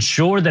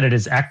ensure that it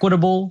is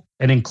equitable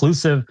and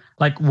inclusive?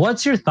 Like,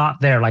 what's your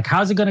thought there? Like,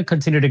 how is it going to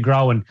continue to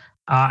grow? And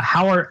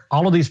how are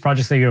all of these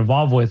projects that you're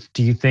involved with,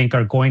 do you think,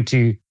 are going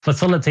to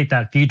facilitate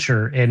that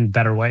future in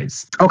better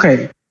ways?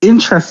 Okay,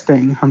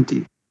 interesting,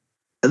 Humpty.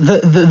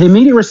 The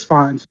immediate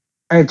response,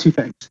 I have two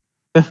things.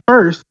 The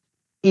first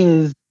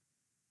is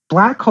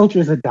Black culture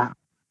is a DAO.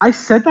 I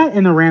said that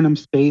in a random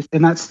space,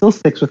 and that still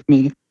sticks with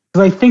me,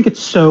 because I think it's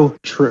so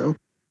true,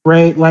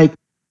 right? Like,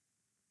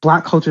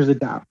 Black culture is a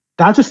DAO.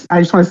 I just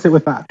want to sit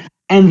with that.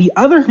 And the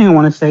other thing I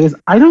want to say is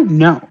I don't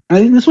know. And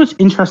I think this is what's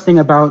interesting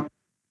about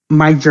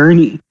my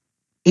journey,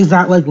 is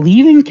that like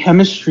leaving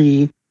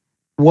chemistry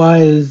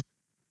was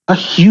a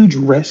huge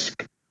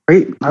risk,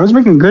 right? I was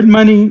making good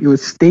money. It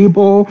was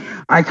stable.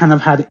 I kind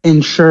of had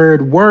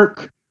insured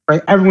work,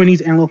 right? Everyone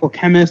needs analytical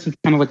chemists. It's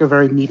kind of like a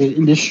very needed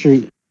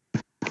industry.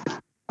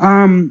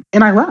 And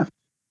I left.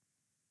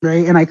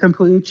 Right. And I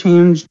completely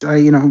changed,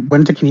 went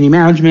into community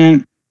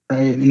management,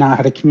 right? And now I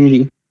had a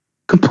community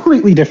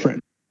completely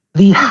different.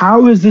 The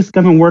how is this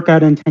going to work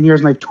out in 10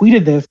 years? And I've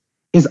tweeted this,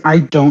 is I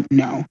don't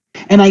know.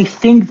 And I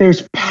think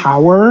there's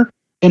power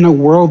in a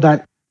world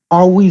that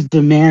always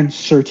demands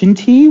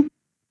certainty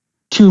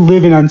to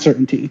live in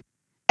uncertainty.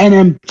 And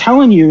I'm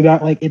telling you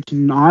that like it's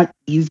not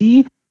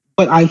easy,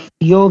 but I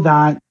feel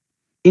that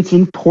it's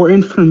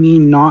important for me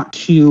not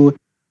to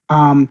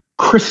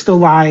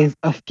crystallize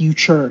a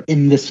future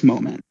in this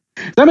moment.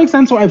 Does that make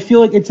sense? So I feel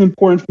like it's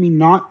important for me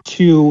not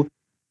to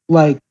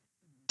like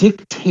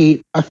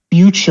dictate a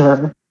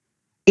future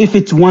if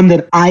it's one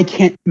that I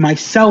can't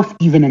myself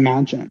even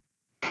imagine,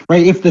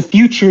 right? If the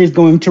future is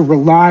going to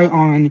rely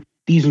on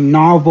these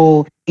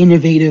novel,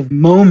 innovative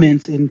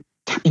moments in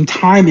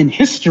time and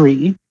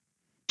history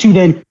to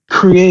then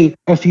create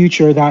a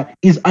future that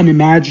is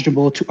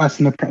unimaginable to us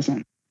in the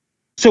present.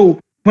 So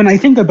when I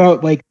think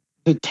about like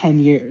the 10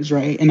 years,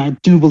 right, and I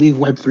do believe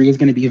Web3 is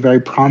going to be very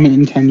prominent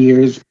in 10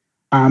 years,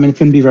 and it's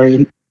going to be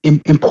very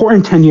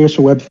important 10 years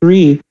for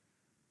Web3,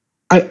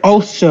 I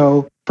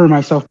also, for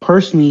myself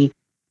personally,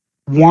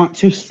 want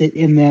to sit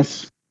in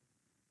this.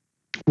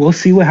 We'll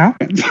see what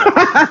happens.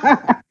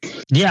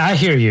 Yeah, I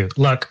hear you.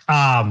 Look,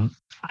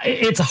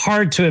 it's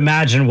hard to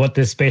imagine what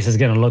this space is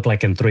going to look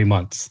like in 3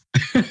 months.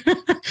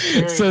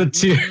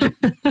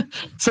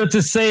 so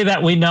to say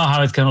that we know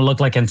how it's going to look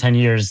like in 10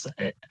 years,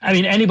 I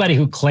mean, anybody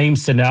who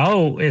claims to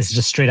know is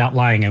just straight out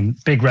lying,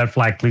 and big red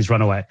flag, please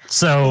run away.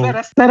 So Is that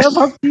a setup,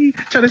 Humpty?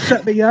 Trying to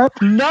set me up?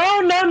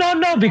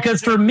 No,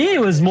 because for me,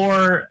 it was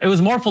more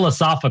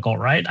philosophical,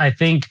 right? I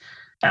think,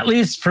 at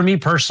least for me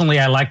personally,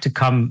 I like to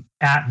come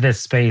at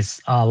this space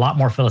a lot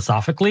more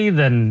philosophically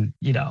than,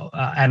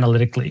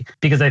 analytically,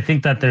 because I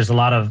think that there's a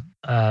lot of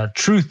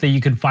truth that you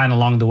can find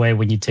along the way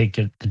when you take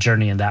the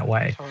journey in that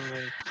way.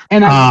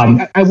 And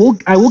I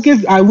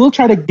will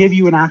try to give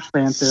you an actual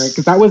answer,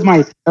 because that was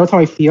how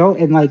I feel.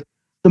 And like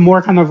the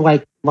more kind of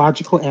like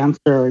logical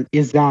answer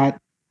is that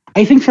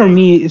I think for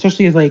me,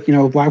 especially as like,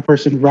 a Black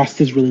person,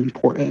 rest is really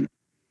important,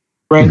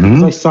 right? Mm-hmm.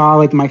 Because I saw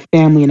like my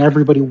family and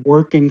everybody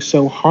working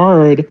so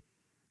hard.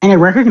 And I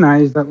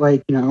recognize that,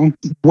 like,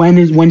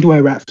 when do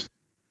I rest,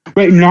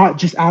 right? Not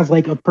just as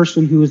like a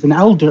person who is an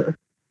elder,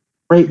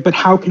 right? But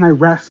how can I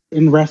rest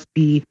and rest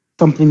be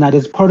something that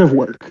is part of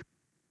work,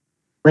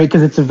 right?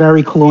 Because it's a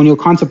very colonial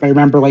concept. I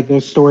remember like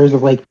those stories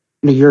of like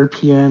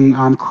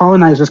European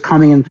colonizers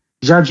coming and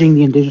judging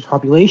the indigenous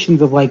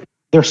populations of like,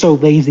 they're so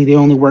lazy, they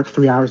only work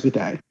 3 hours a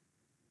day,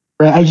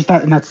 right? I just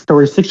thought, and that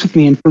story sticks with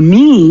me. And for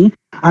me,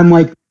 I'm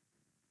like,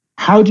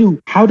 how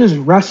does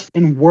rest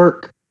and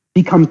work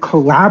become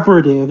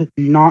collaborative,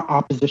 not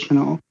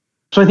oppositional?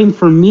 So I think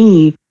for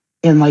me,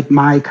 in like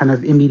my kind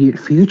of immediate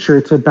future,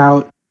 it's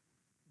about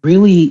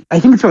I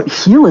think it's about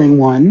healing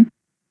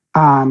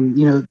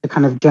the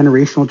kind of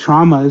generational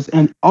traumas.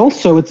 And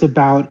also it's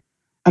about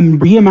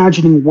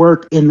reimagining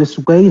work in this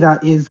way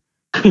that is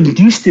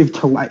conducive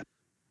to life,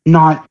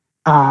 not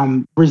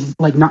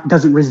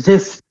doesn't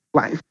resist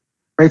life,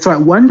 right? So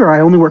at Wonder, I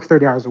only work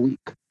 30 hours a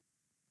week,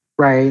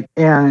 right?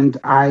 And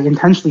I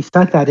intentionally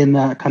set that in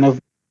the kind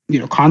of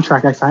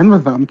contract I signed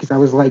with them, because I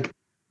was like,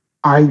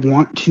 I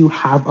want to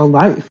have a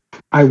life.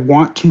 I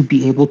want to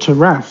be able to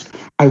rest.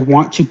 I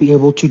want to be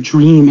able to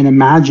dream and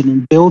imagine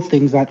and build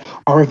things that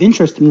are of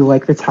interest to me,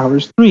 like the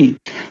Towers 3.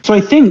 So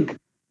I think,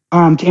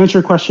 to answer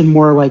your question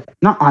more like,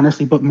 not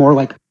honestly, but more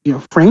like,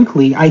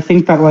 frankly, I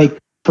think that like,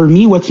 for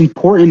me, what's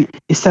important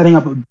is setting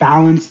up a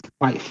balanced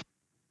life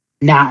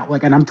now.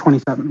 Like, and I'm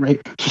 27,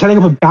 right? So setting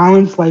up a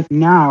balanced life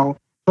now,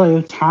 so I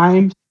have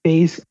time,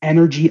 space,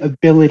 energy,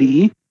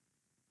 ability,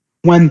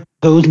 when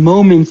those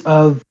moments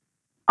of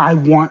I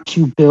want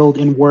to build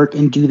and work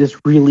and do this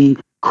really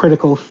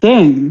critical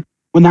thing,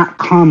 when that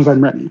comes,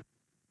 I'm ready,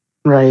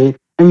 right?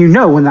 And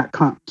when that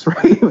comes,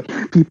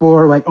 right? People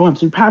are like, oh, I'm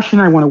so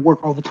passionate, I want to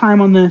work all the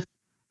time on this.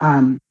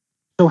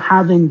 So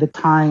having the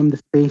time, the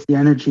space, the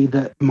energy,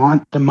 the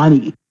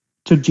money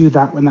to do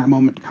that when that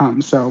moment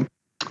comes. So,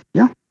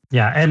 yeah.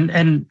 Yeah,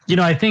 and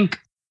I think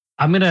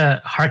I'm going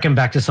to harken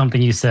back to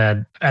something you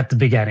said at the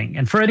beginning.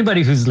 And for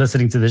anybody who's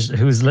listened to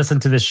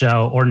this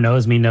show or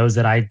knows me, knows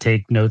that I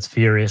take notes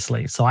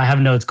furiously. So I have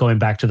notes going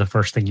back to the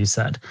first thing you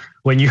said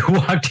when you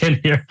walked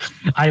in here.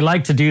 I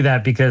like to do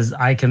that because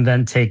I can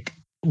then take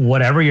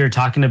whatever you're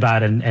talking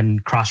about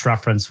and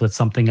cross-reference with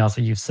something else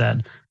that you've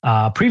said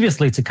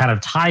previously to kind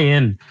of tie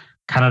in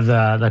kind of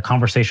the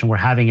conversation we're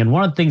having. And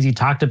one of the things you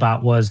talked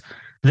about was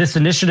this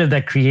initiative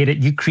that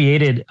you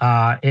created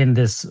in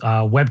this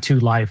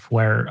Web2 life,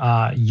 where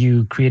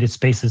you created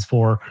spaces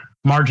for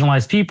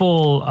marginalized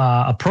people,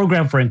 a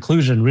program for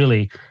inclusion,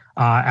 really,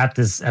 at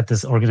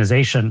this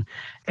organization.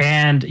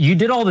 And you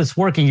did all this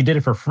work and you did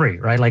it for free,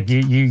 right? Like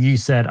you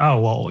said, oh,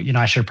 well,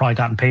 I should have probably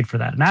gotten paid for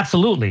that. And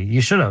absolutely,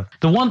 you should have.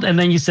 And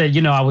then you said,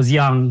 I was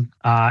young.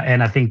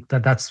 And I think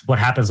that's what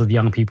happens with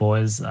young people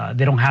is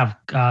they don't have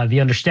the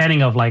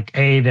understanding of like,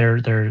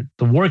 the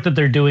work that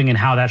they're doing and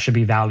how that should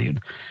be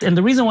valued. And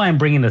the reason why I'm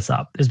bringing this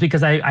up is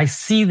because I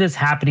see this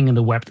happening in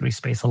the Web3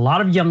 space. A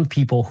lot of young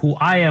people who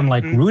I am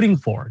like rooting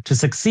for to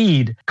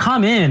succeed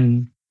come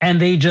in and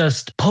they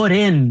just put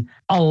in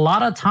a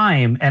lot of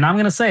time, and I'm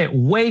going to say it,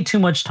 way too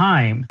much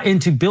time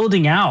into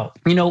building out,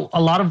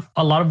 a lot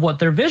of what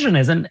their vision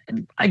is. And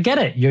I get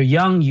it. You're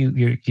young.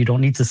 You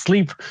don't need to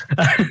sleep.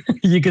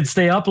 You could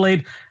stay up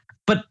late,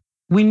 but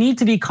we need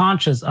to be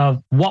conscious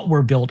of what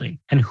we're building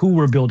and who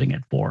we're building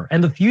it for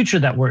and the future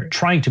that we're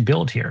trying to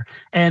build here.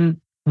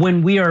 And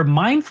when we are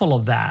mindful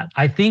of that,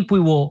 I think we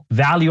will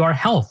value our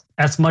health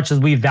as much as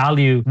we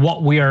value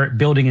what we are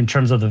building in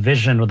terms of the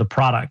vision or the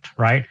product,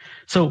 right?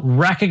 So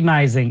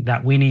recognizing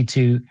that we need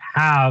to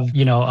have,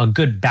 a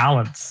good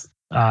balance,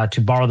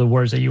 to borrow the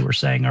words that you were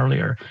saying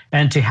earlier,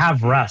 and to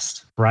have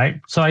rest,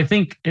 right? So I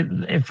think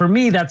for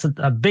me, that's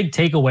a big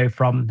takeaway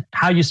from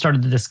how you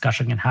started the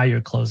discussion and how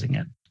you're closing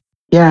it.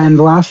 Yeah, and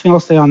the last thing I'll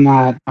say on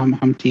that,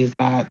 Humpty, is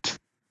that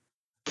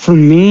for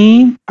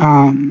me,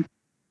 I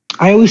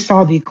always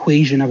saw the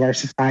equation of our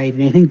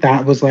society. And I think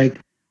that was like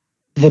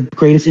the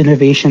greatest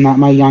innovation that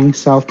my young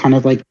self kind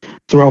of like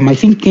throughout my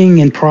thinking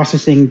and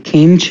processing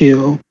came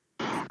to.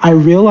 I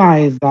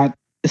realized that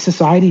the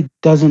society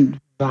doesn't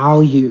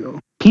value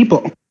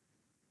people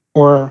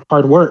or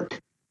hard work,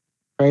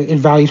 right? It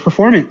values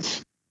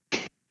performance.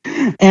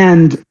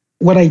 And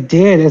what I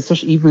did,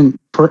 especially even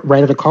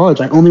right out of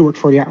college, I only worked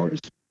 40 hours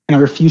and I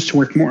refused to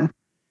work more,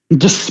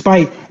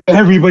 despite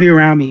everybody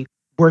around me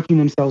working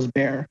themselves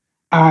bare.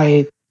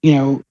 I,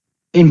 in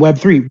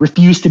Web3,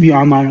 refused to be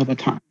online all the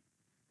time,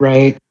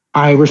 right?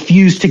 I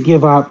refused to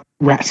give up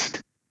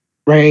rest,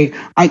 right?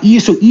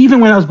 So even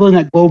when I was building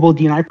that global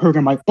D&I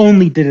program, I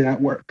only did it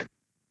at work,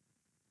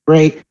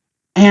 right?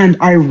 And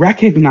I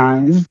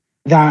recognized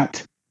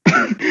that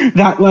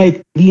that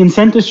like the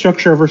incentive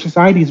structure of our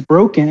society is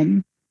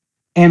broken.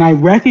 And I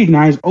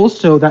recognize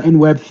also that in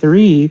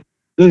Web3,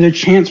 there's a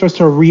chance for us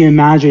to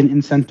reimagine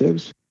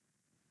incentives.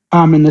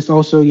 And this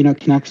also,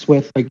 connects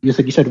with, like you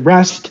said,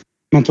 rest,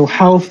 mental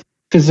health,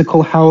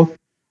 physical health,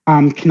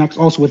 connects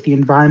also with the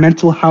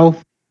environmental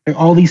health, like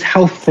all these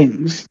health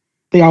things.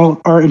 They all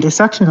are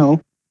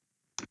intersectional.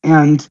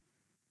 And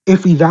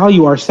if we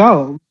value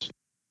ourselves,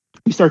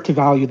 we start to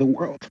value the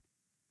world.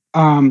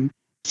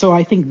 So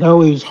I think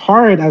though it was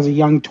hard as a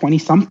young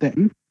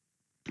 20-something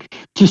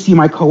to see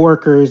my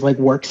coworkers like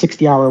work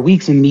 60-hour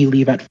weeks and me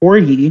leave at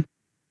 40,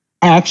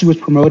 I actually was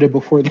promoted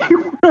before they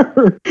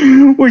were,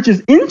 which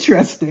is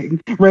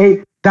interesting,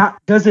 right? That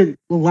doesn't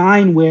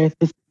align with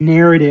this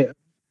narrative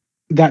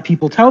that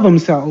people tell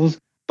themselves,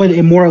 but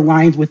it more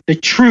aligns with the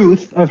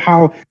truth of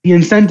how the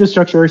incentive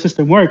structure of our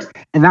system works.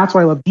 And that's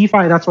why I love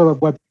DeFi. That's why I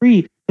love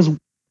Web3, because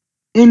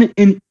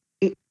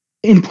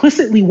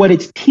implicitly what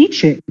it's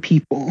teaching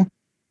people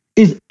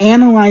is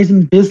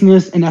analyzing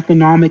business and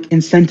economic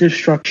incentive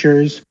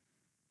structures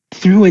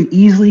through an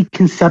easily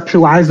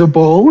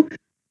conceptualizable,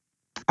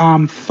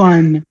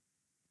 fun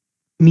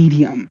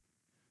medium.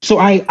 So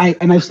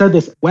I've said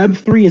this,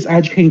 Web3 is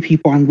educating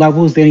people on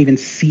levels they don't even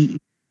see,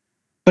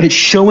 but it's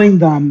showing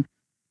them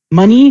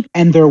money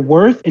and their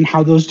worth and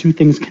how those two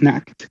things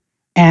connect,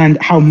 and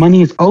how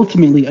money is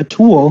ultimately a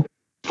tool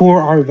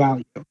for our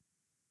value.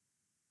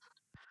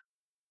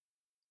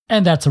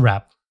 And that's a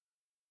wrap.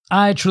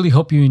 I truly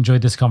hope you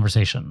enjoyed this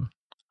conversation.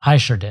 I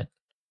sure did.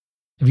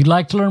 If you'd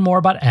like to learn more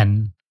about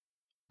N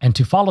and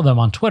to follow them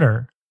on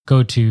Twitter,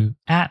 go to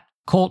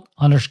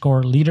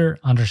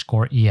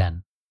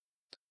 @cult_leader_en.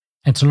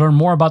 And to learn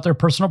more about their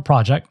personal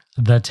project,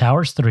 The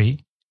Towers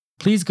 3,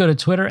 please go to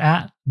Twitter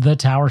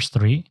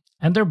 @TheTowers3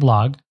 and their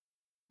blog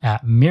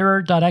at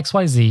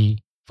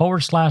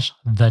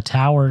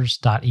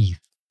mirror.xyz/thetowers.eth.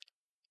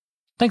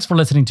 Thanks for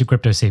listening to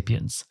Crypto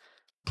Sapiens.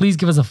 Please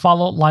give us a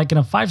follow, like, and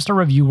a 5-star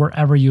review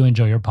wherever you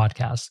enjoy your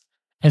podcast.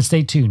 And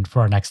stay tuned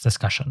for our next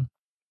discussion.